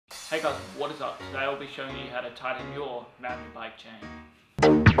Hey guys, what is up? Today I'll be showing you how to tighten your mountain bike chain.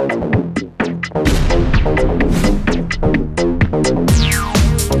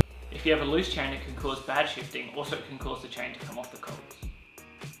 If you have a loose chain, it can cause bad shifting, also it can cause the chain to come off the cogs.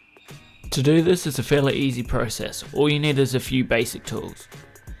 To do this is a fairly easy process. All you need is a few basic tools.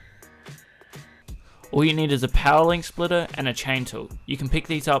 All you need is a power link splitter and a chain tool. You can pick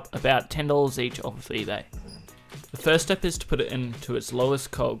these up about $10 each off of eBay. The first step is to put it into its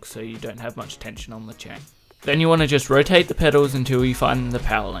lowest cog so you don't have much tension on the chain. Then you want to just rotate the pedals until you find the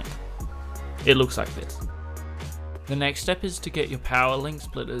power link. It looks like this. The next step is to get your power link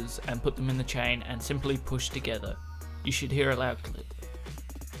splitters and put them in the chain and simply push together. You should hear a loud click.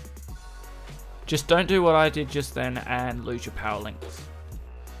 Just don't do what I did just then and lose your power links.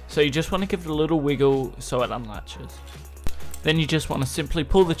 So you just want to give it a little wiggle so it unlatches. Then you just want to simply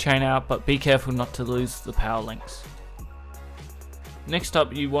pull the chain out, but be careful not to lose the power links. Next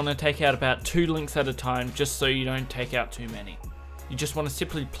up, you want to take out about 2 links at a time just so you don't take out too many. You just want to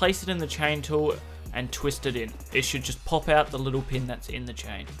simply place it in the chain tool and twist it in. It should just pop out the little pin that's in the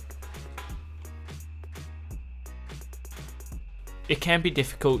chain. It can be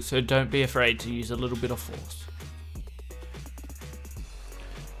difficult, so don't be afraid to use a little bit of force.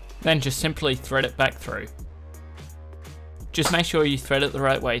 Then just simply thread it back through. Just make sure you thread it the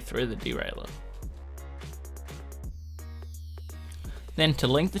right way through the derailleur. Then to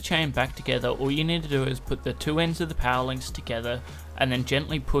link the chain back together, all you need to do is put the 2 ends of the power links together and then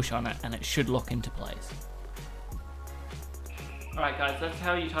gently push on it and it should lock into place. Alright guys, that's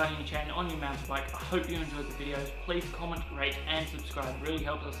how you tighten your chain on your mountain bike. I hope you enjoyed the videos. Please comment, rate and subscribe, it really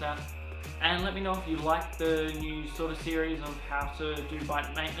helps us out. And let me know if you like the new sort of series of how to do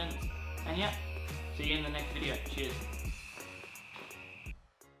bike maintenance. And yeah, see you in the next video. Cheers.